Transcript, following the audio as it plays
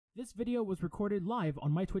This video was recorded live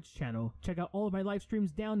on my Twitch channel. Check out all of my live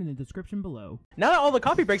streams down in the description below. Now that all the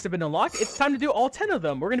coffee breaks have been unlocked, it's time to do all 10 of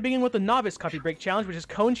them. We're going to begin with the novice coffee break challenge, which is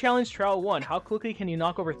Cone Challenge Trial 1. How quickly can you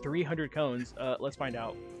knock over 300 cones? Let's find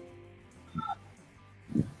out.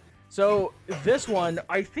 So, this one,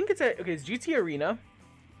 I think it's it's GT Arena.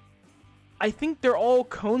 I think they're all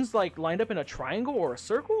cones, like, lined up in a triangle or a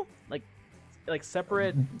circle? Like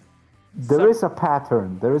separate... There is a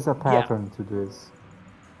pattern. There is a pattern to this.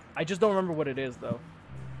 I just don't remember what it is, though.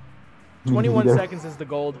 21 seconds is the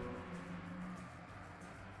gold.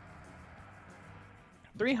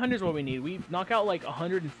 300 is what we need. We knock out like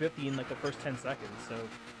 150 in like the first 10 seconds, so...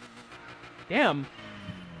 Damn!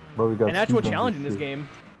 Bro, we got an actual challenge in this game.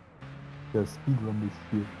 Yeah, speed run this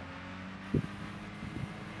shit.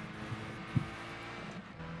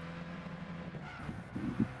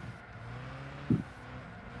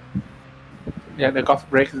 Yeah, the coffee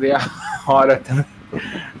breaks, they are harder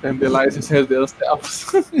than the licenses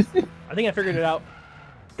themselves. I think I figured it out.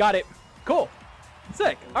 Got it. Cool.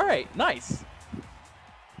 Sick. Alright, nice.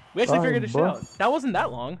 We actually figured this shit out. That wasn't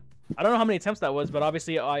that long. I don't know how many attempts that was, but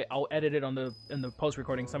obviously I'll edit it in the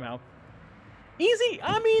post-recording somehow. Easy!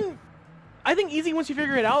 I mean, I think easy once you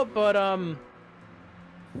figure it out, but damn,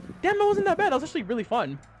 it wasn't that bad. That was actually really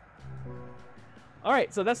fun.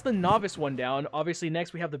 Alright, so that's the novice one down. Obviously,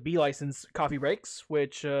 next we have the B license coffee breaks,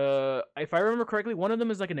 which, if I remember correctly, one of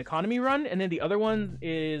them is like an economy run, and then the other one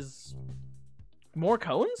is more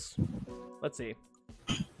cones? Let's see.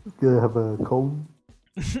 You have a cone?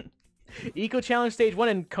 Eco Challenge Stage 1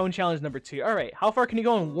 and Cone Challenge number 2. Alright, how far can you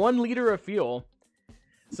go in 1 liter of fuel?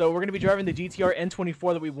 So we're going to be driving the GTR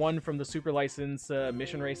N24 that we won from the Super License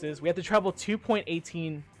mission races. We have to travel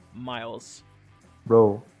 2.18 miles.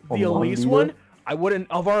 Bro, the Elise one? I wouldn't,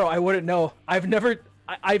 Alvaro, I wouldn't know. I've never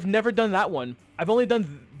done that one. I've only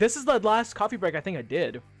done, this is the last coffee break I think I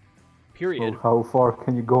did. Period. Bro, how far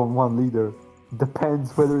can you go in 1 liter?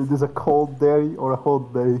 Depends whether it is a cold day or a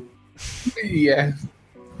hot day. Yeah.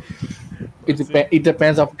 It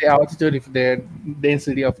depends on the altitude, if the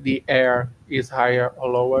density of the air is higher or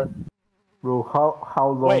lower. Bro, how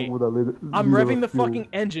long would a liter? I'm revving the fucking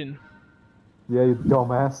engine. Yeah, you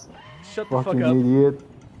dumbass. Shut the fuck up. Idiot.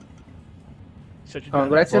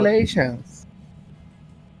 Congratulations.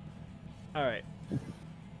 Alright.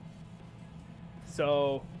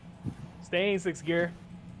 So, staying in 6th gear.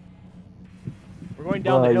 We're going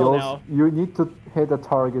down the hill now. You need to hit a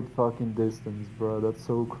target fucking distance, bro. That's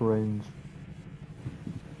so cringe.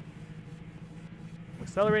 I'm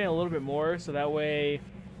accelerating a little bit more, so that way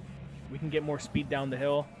we can get more speed down the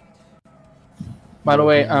hill. By the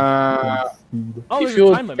way,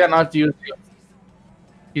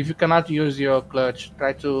 if you cannot use your clutch,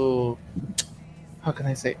 try to, how can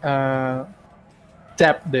I say,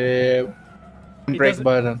 tap the brake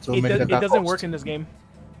button to make the car. It doesn't work in this game.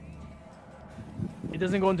 It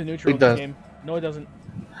doesn't go into neutral in this game. No, it doesn't.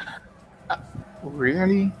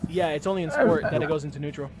 Really? Yeah, it's only in sport that it goes into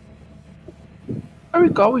neutral. I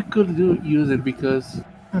recall we could use it because,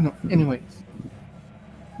 I don't know, anyways.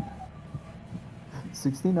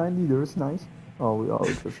 69 liters, nice. Oh,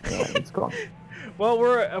 it's gone. Well,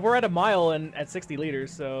 we're at a mile and at 60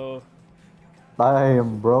 liters, so...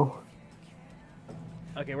 Damn, bro.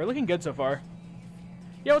 Okay, we're looking good so far.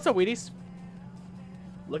 Yeah, what's up, Wheaties?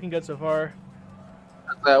 Looking good so far.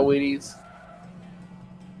 What's that, Wheaties?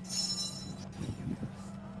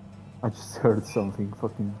 I just heard something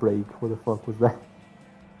fucking break. What the fuck was that?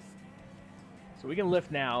 So we can lift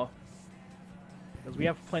now. Because we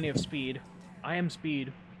have plenty of speed. I am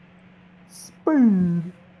speed.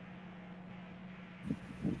 Speed!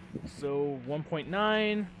 So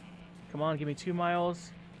 1.9. Come on, give me 2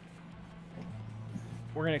 miles.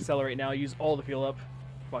 We're going to accelerate now. Use all the fuel up.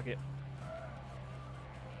 Fuck it.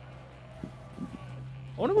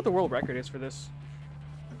 I wonder what the world record is for this.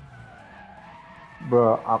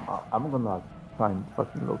 Bro, I'm gonna try and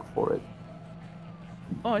fucking look for it.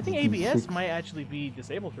 Oh, I think ABS might actually be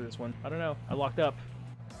disabled for this one. I don't know. I locked up.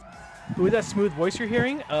 Who is that smooth voice you're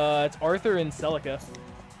hearing? It's Arthur and Celica.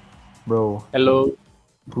 Bro. Hello.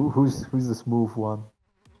 Who's the smooth one?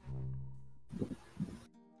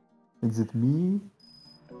 Is it me?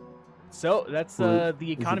 So that's the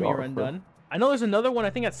economy run done. I know there's another one. I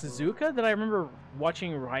think at Suzuka that I remember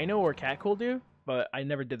watching Rhino or Catcool do, but I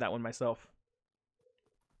never did that one myself.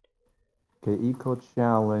 Okay, Eco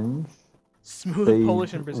Challenge. Smooth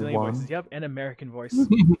Polish and Brazilian voices. Yep, and American voice.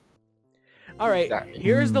 Alright,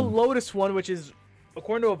 here's the Lotus one, which is,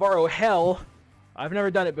 according to Alvaro, hell. I've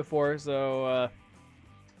never done it before, so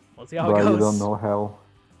let's see how it goes. You don't know hell.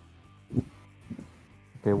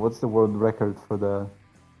 Okay, what's the world record for the...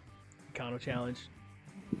 Econo Challenge.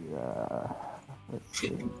 Yeah. Let's see.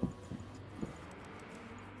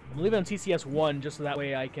 I'm leaving on TCS 1 just so that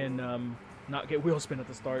way I can not get wheel spin at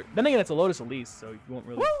the start. Then again, it's a Lotus Elise, so you won't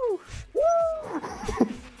really. Woo!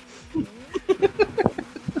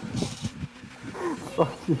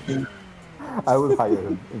 Fuck you. I would hire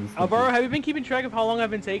him instantly. Alvaro, have you been keeping track of how long I've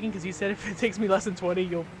been taking? Because he said if it takes me less than 20,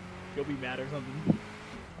 you'll be mad or something.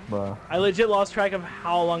 Bruh. I legit lost track of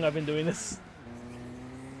how long I've been doing this.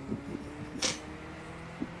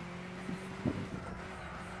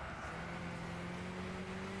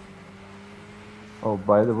 Oh,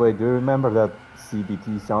 by the way, do you remember that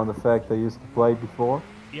CBT sound effect I used to play before?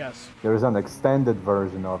 Yes. There is an extended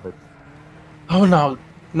version of it. Oh no,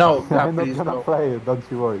 no, I'm not please, gonna no. play it, don't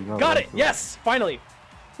you worry. No, Got don't it! you Yes! Finally!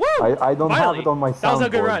 Woo! I don't Finally. have it on my soundboard. That was a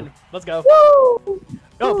good run. Let's go. Woo!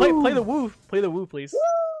 Oh, play the woo. Play the woo, please.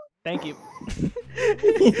 Thank you.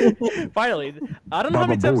 Finally. I don't know how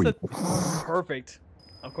many times Baba that... Perfect.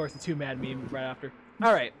 Of course, the 2 mad meme right after.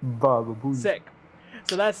 Alright. Baba booey. Sick.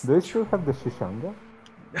 So that's... Do you still have the Shishanga?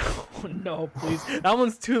 Oh, no, please. That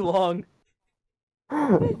one's too long.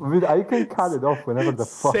 I can cut it off whenever the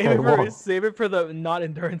fuck I want. Save it for the not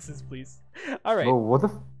endurances, please. Alright. Oh, what the...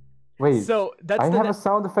 Wait, So, that's I the... have a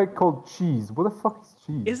sound effect called cheese. What the fuck is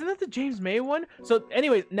cheese? Isn't that the James May one? So,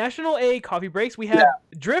 anyways, National A coffee breaks. We have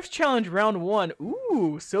Drift Challenge Round 1.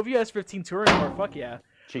 Ooh, Sylvia S15 Touring Car. Fuck yeah.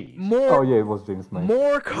 Jeez. More... Oh yeah, it was James May.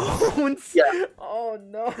 More cones. Yeah. Oh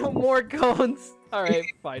no, more cones. All right,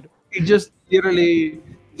 fine. It just literally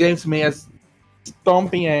James May as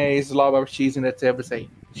stomping a slob of cheese in the table say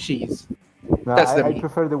cheese. No, That's the I meme.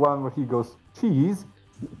 prefer the one where he goes cheese,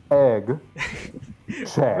 egg,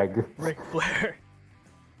 shag. Ric Flair.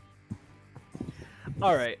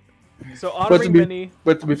 All right. So But Auto to Ring be- Mini.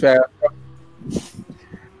 But to be fair,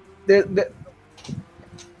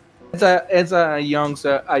 as a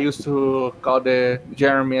youngster, I used to call the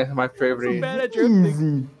Jeremy as my I'm so favorite. bad at drifting.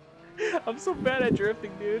 Easy. I'm so bad at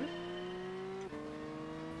drifting, dude.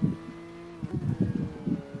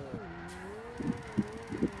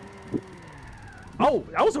 Oh,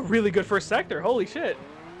 that was a really good first sector. Holy shit.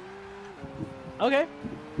 Okay.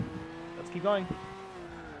 Let's keep going.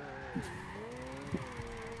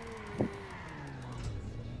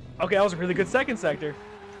 Okay, that was a really good second sector.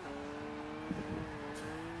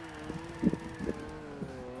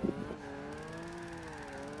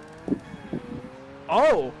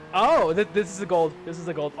 Oh, this is a gold. This is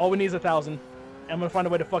a gold. All we need is 1,000. I'm gonna find a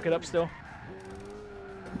way to fuck it up still.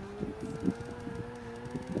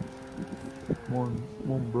 Come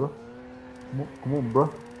on, bro. Come on, bro.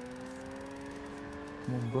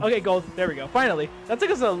 Come on, bro. Okay, gold. There we go. Finally. That took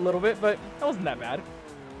us a little bit, but that wasn't that bad.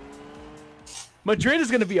 Madrid is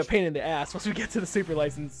gonna be a pain in the ass once we get to the super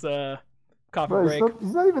license coffee Bro, break.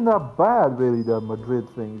 it's not even that bad, really, the Madrid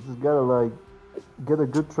thing. You just gotta, like, get a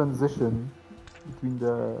good transition between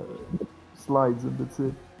the slides and that's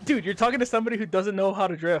it. Dude, you're talking to somebody who doesn't know how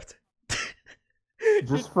to drift.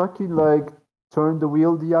 Just fucking, like, turn the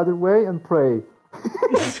wheel the other way and pray.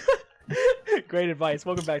 Great advice.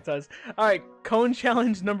 Welcome back, Tuz. Alright, cone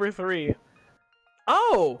challenge number 3.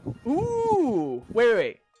 Oh! Ooh!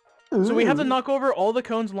 Wait. So we have to knock over all the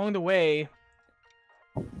cones along the way.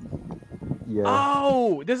 Yeah.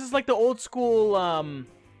 Oh! This is like the old school,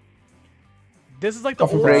 This is like the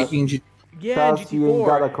Coffee old... breaking. Yeah, Taz, GT4. he ain't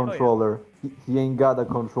got a Oh, yeah. controller. He ain't got a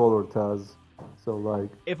controller, Taz. So, like...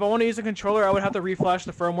 If I want to use a controller, I would have to reflash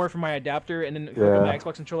the firmware from my adapter, and then hook up my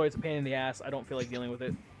Xbox controller. It's a pain in the ass. I don't feel like dealing with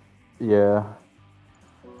it. Yeah.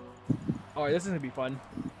 Alright, this is gonna be fun.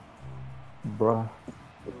 Bruh.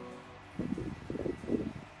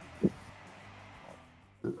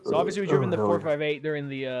 So obviously we driven the Oh, 458 during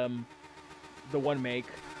the one make.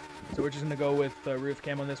 So we're just gonna go with roof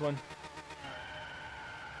cam on this one.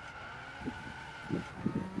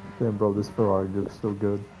 Damn, bro, this Ferrari looks so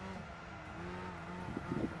good.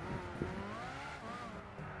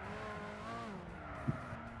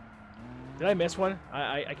 Did I miss one?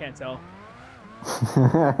 I can't tell.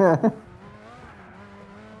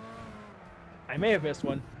 I may have missed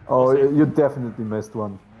one. Oh, We'll see. you definitely missed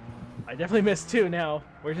one. I definitely missed 2 now.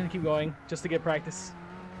 We're just gonna keep going just to get practice.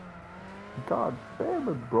 God damn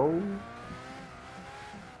it, bro.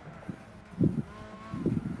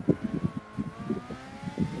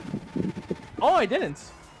 Oh, I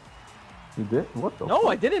didn't. You did? What the No,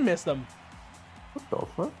 fuck? I didn't miss them. What the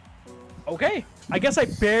fuck? Okay. I guess I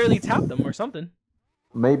barely tapped them or something.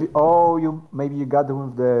 Maybe you got them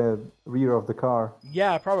with the rear of the car.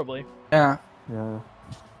 Yeah, probably. Yeah. Yeah.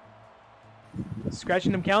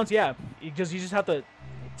 Scratching them counts? Yeah. You just have to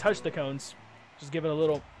touch the cones. Just give it a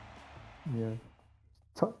little... Yeah.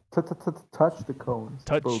 Touch the cones.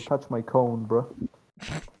 Touch. Bro, touch my cone, bro.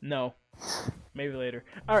 No. Maybe later.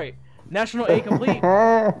 Alright. National A complete.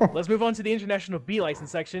 Let's move on to the International B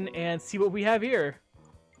license section and see what we have here.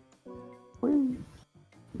 Whee.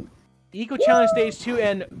 Eco Challenge Stage 2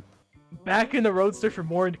 and back in the Roadster for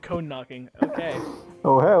more cone knocking. Okay.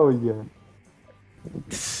 Oh, hell yeah.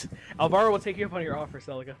 Alvaro will take you up on your offer,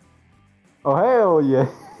 Celica. Oh, hell yeah.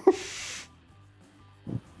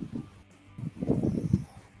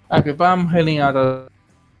 Okay, but I'm heading out of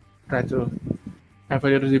try to have a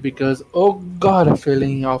little bit because oh god, I'm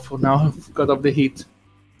feeling awful now because of the heat.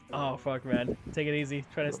 Oh fuck, man. Take it easy.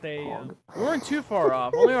 Try to stay. We weren't too far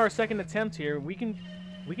off. Only our second attempt here. We can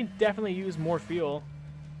definitely use more fuel.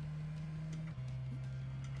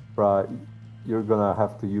 Right, you're gonna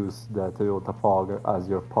have to use the Toyota Pog as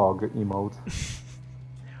your Pog emote.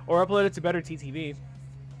 Or upload it to better TTV.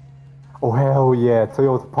 Oh hell yeah,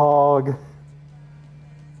 Toyota Pog!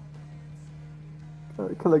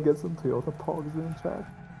 Can I get some Toyota Pogs in the chat?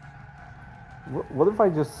 What if I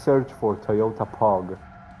just search for Toyota Pog?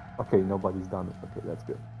 Okay, nobody's done it. Okay, that's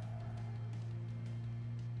good.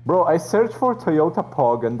 Bro, I searched for Toyota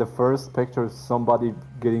Pog and the first picture is somebody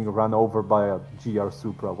getting run over by a GR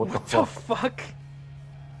Supra. What the fuck? The fuck?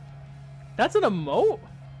 That's an emote?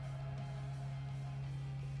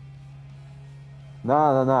 No,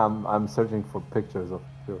 I'm searching for pictures of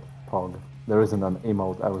Toyota Pog. There isn't an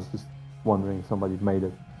emote. I was just wondering if somebody made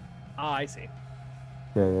it. Ah, I see.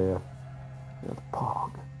 Yeah. The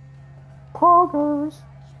Pog. Poggers!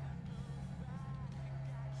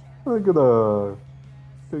 I'm gonna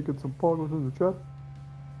get some poggers in the chat.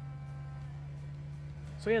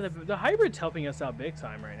 So yeah, the hybrid's helping us out big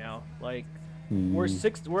time right now. Like we're at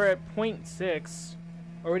 0.6,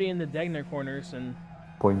 already in the Degner corners and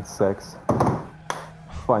 0.6.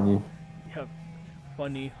 Funny. Yeah,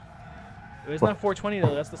 funny. It's not 420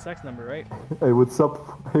 though. That's the sex number, right? Hey, what's up?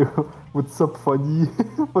 Hey, what's up, funny?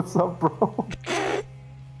 What's up, bro?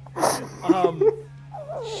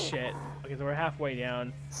 Shit. Okay, so we're halfway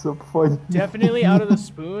down. So funny. Definitely out of the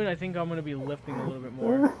spoon. I think I'm gonna be lifting a little bit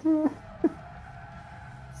more.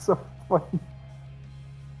 So funny.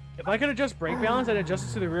 If I could adjust brake balance, I'd adjust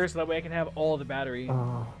it to the rear so that way I can have all the battery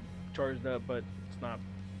charged up, but it's not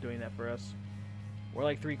doing that for us. We're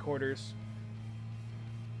like 3/4.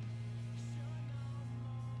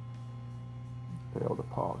 Fail the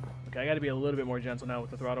Pog. Okay, I gotta be a little bit more gentle now with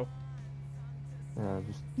the throttle. Yeah,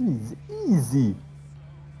 just easy.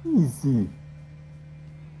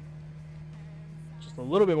 Just a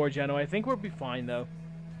little bit more gentle. I think we'll be fine though.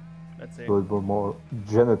 Let's see. A little bit more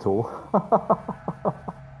genital.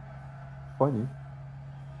 Funny.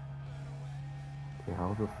 Okay,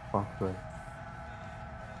 how the fuck do I...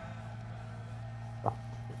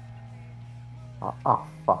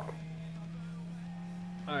 fuck.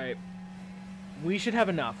 Alright. We should have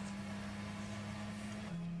enough.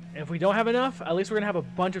 And if we don't have enough, at least we're gonna have a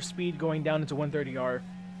bunch of speed going down into 130R.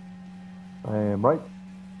 I am right.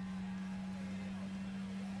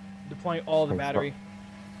 Deploying all the battery.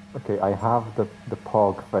 Okay, I have the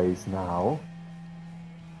Pog phase now.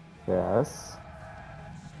 Yes.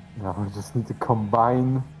 Now I just need to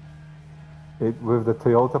combine it with the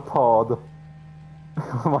Toyota Pod.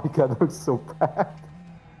 Oh my god, that looks so bad.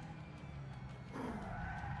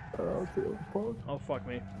 Toyota Pod. Oh fuck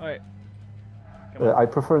me. Alright. I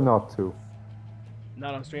prefer not to.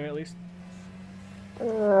 Not on stream at least?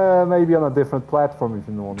 Maybe on a different platform if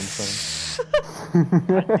you know what I'm saying.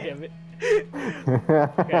 God damn it.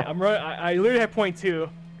 Okay, I'm running. I literally have 0.2.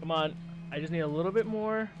 Come on. I just need a little bit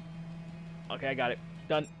more. Okay, I got it.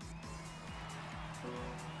 Done.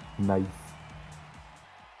 Nice.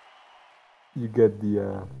 You get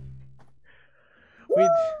the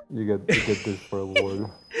you get this for a award.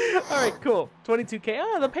 Alright, cool.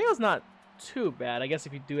 22k. The payout's not too bad, I guess,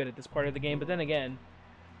 if you do it at this part of the game, but then again,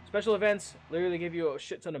 special events literally give you a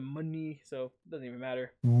shit ton of money, so it doesn't even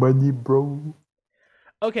matter. Money, bro.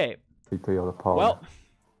 Okay. Well,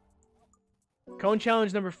 cone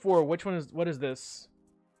challenge number 4. What is this?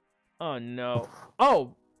 Oh no.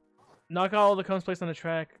 Oh! Knock out all the cones placed on the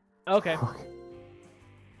track. Okay.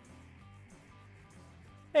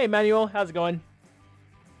 Hey Manuel, how's it going?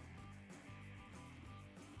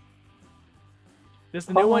 This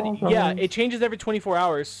the new one? Yeah, it changes every 24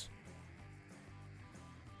 hours.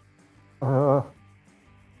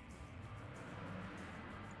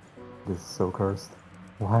 This is so cursed.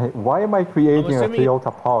 Why am I creating a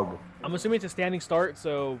Toyota Pog? I'm assuming it's a standing start,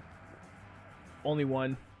 so only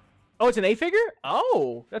one. Oh, it's an A figure?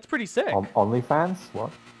 Oh, that's pretty sick. OnlyFans?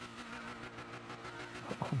 What?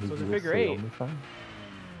 So it's a figure 8.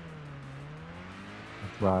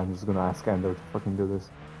 Well, I'm just gonna ask Ender to fucking do this.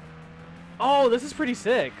 Oh, this is pretty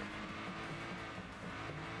sick.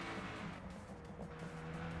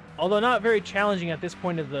 Although not very challenging at this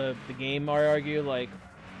point of the game, I argue, like,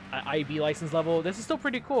 at IB license level, this is still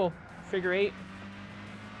pretty cool. Figure 8.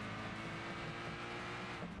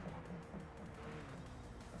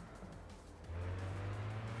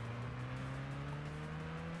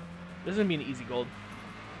 This is gonna be an easy gold.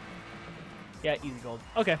 Yeah, easy gold.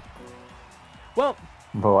 Okay. Well.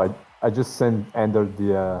 Bro, I just sent Ender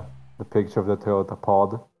the picture of the Toyota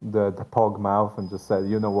Pod, the Pog mouth, and just said,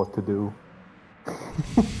 you know what to do.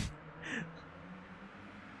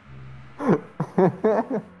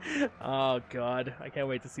 Oh god, I can't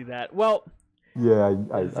wait to see that. Well. Yeah,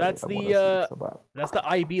 that's the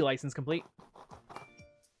IB license complete.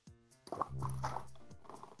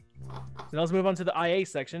 So now let's move on to the IA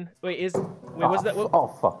section. Wait, what's that? Oh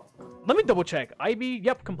fuck. Let me double check. IB,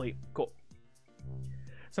 yep, complete. Cool.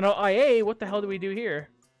 So now IA, what the hell do we do here?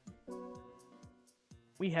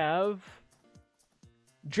 We have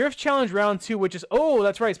Drift Challenge Round 2, which is, oh,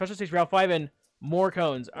 that's right, Special Stage Round 5 and more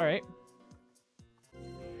cones. All right.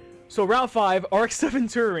 So Round 5, RX-7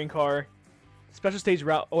 touring car. Special Stage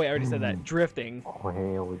Route, oh wait, I already said that. Drifting.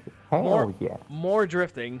 Oh, hell yeah. More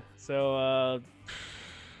drifting. So,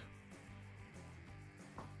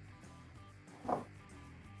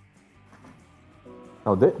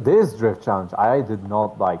 No, this drift challenge, I did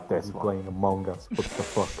not like this one. Playing Among Us, what the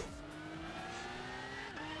fuck?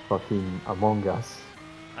 Fucking Among Us.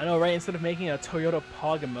 I know, right? Instead of making a Toyota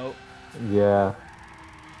Pog emote. Yeah.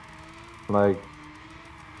 Like,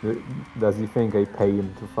 does he think I pay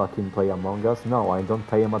him to fucking play Among Us? No, I don't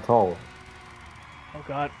pay him at all. Oh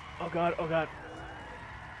god, oh god, oh god.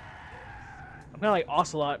 I'm kinda like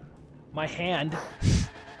Ocelot. My hand.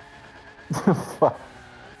 Fuck.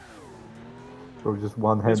 Bro, just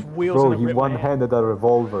one hand. Bro, he one-handed a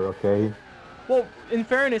revolver, okay? Well, in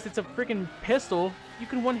fairness, it's a freaking pistol. You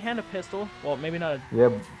can one-hand a pistol. Well, maybe not. Yeah.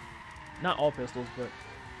 Not all pistols, but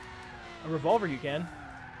a revolver you can.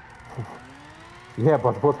 Yeah,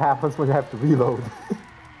 but what happens when you have to reload?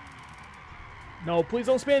 No, please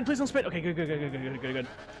don't spin. Please don't spin. Okay, good.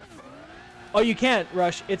 Oh, you can't,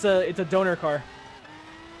 Rush. It's a donor car.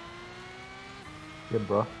 Yeah,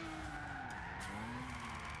 bro.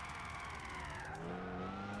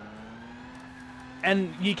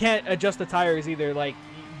 And you can't adjust the tires either. Like,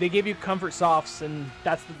 they give you comfort softs, and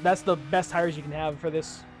that's the best tires you can have for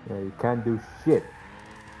this. Yeah, you can't do shit.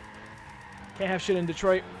 Can't have shit in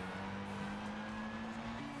Detroit.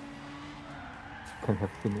 Can't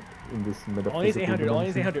have shit in this metaphysical Only needs 800. dimension. Only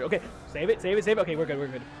needs 800. Okay, save it. Okay, we're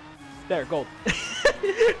good. There, gold.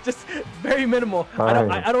 Just very minimal.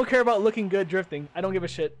 I don't care about looking good drifting. I don't give a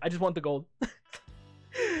shit. I just want the gold.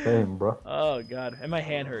 Damn, bro. Oh god, and my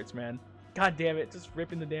hand hurts, man. God damn it, just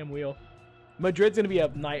ripping the damn wheel. Madrid's gonna be a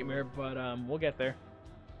nightmare, but we'll get there.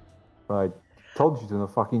 Right. Told you to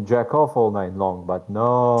not fucking jack off all night long, but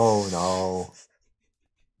no.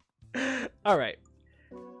 Alright.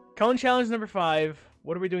 Cone challenge number 5.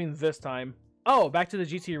 What are we doing this time? Oh, back to the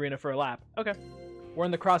GT arena for a lap. Okay. We're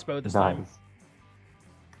in the crossbow this time.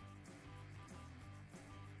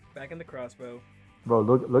 Back in the crossbow. Bro,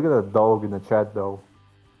 look at that dog in the chat though.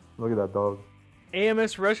 Look at that dog.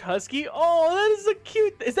 AMS Rush Husky? Oh, that is a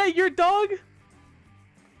cute... Is that your dog?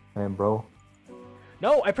 Man, bro.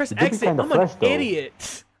 No, I pressed exit. I'm an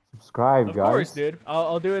idiot. Subscribe, guys. Of course, dude.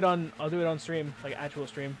 I'll do it on stream, like actual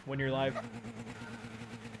stream when you're live.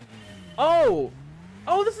 Oh,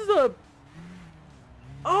 this is a.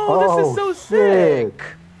 Oh, this is so shit. sick.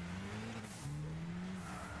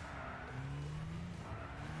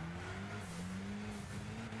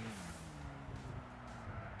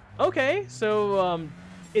 Okay, so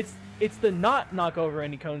it's the not knock over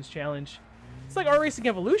any cones challenge. It's like our Racing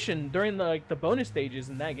Evolution during the bonus stages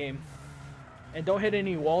in that game. And don't hit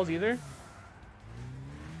any walls either.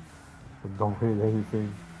 Don't hit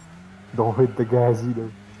anything. Don't hit the gas either.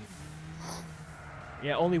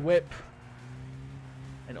 Yeah, only whip.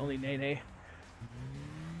 And only nay.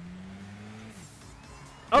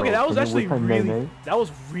 Okay, Bro, that was actually really... nay-nay? That was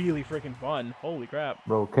really freaking fun. Holy crap.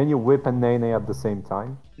 Bro, can you whip and nay at the same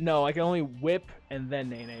time? No, I can only whip and then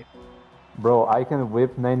nay. Bro, I can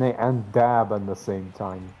whip nay and dab at the same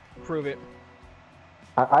time. Prove it.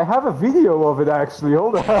 I have a video of it actually.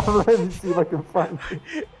 Hold on, let me see if I can find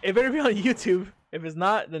it. It better be on YouTube. If it's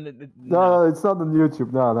not, then... No, it's not on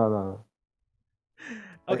YouTube. No.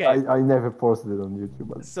 Okay. I never posted it on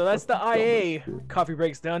YouTube. So that's the IA coffee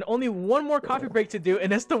breaks done. Only one more coffee break to do,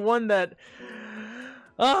 and that's the one that...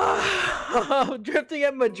 drifting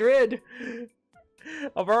at Madrid.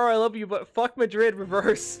 Alvaro, I love you, but fuck Madrid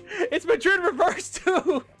reverse. It's Madrid reverse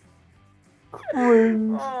too!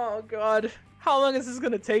 Cringe. Oh god. How long is this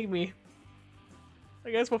gonna take me?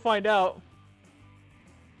 I guess we'll find out.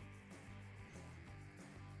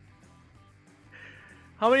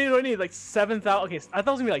 How many do I need? Like 7,000. Okay, I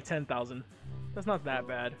thought it was gonna be like 10,000. That's not that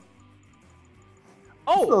bad.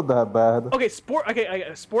 Oh, It's not that bad. okay.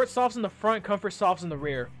 Sport softs in the front, comfort softs in the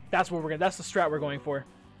rear. That's what we're gonna. That's the strat we're going for.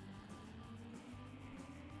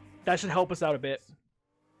 That should help us out a bit.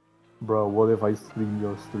 Bro, what if I stream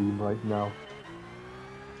your stream right now?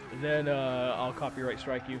 Then I'll copyright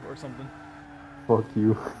strike you or something. Fuck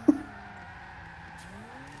you.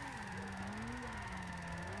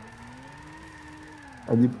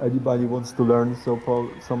 Anybody wants to learn some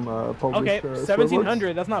Polish? Okay, swear 1,700.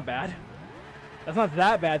 words? That's not bad. That's not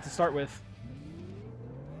that bad to start with.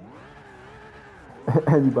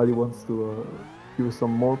 Anybody wants to hear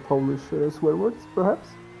some more Polish swear words, perhaps?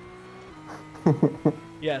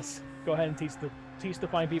 Yes. Go ahead and teach the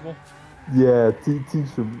fine people. Yeah,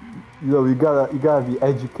 teach them. You know, you gotta be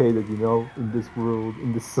educated. You know, in this world,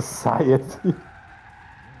 in this society.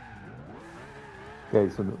 Okay,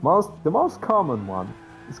 so the most common one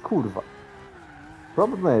is kurwa.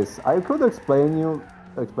 Problem is, I could explain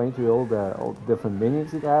to you all the different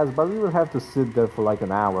meanings it has, but we will have to sit there for like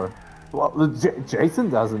an hour. Well, Jason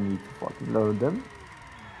doesn't need to fucking learn them.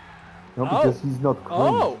 No, because he's not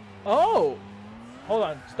cringe. Oh! Hold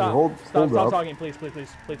on, stop. Hold Stop up. talking, please.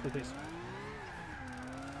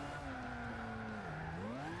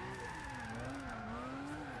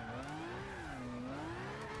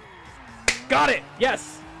 Got it!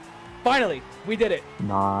 Yes! Finally, we did it.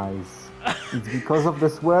 Nice. It's because of the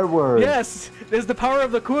swear word. Yes! There's the power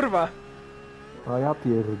of the kurwa. Oh, ja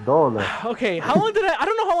pierdolę. Okay, how long did I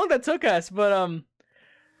don't know how long that took us, but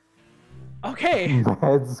okay.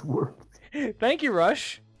 Meds worked. Thank you,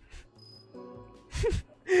 Rush.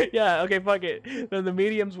 Yeah, okay, fuck it. Then the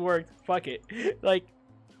mediums worked. Fuck it. Like,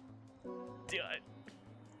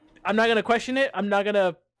 I'm not gonna question it. I'm not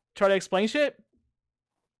gonna try to explain shit.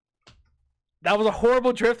 That was a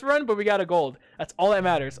horrible drift run, but we got a gold. That's all that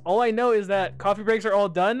matters. All I know is that coffee breaks are all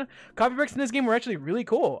done. Coffee breaks in this game were actually really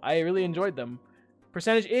cool. I really enjoyed them.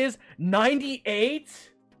 Percentage is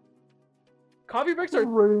 98. Coffee breaks are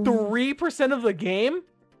 3% of the game.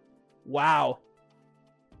 Wow.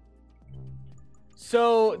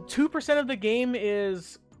 So 2% of the game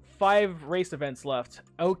is 5 race events left.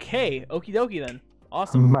 Okay, okie dokie then.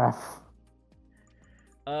 Awesome. Math.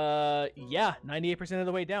 Yeah, 98% of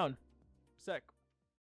the way down. Sick.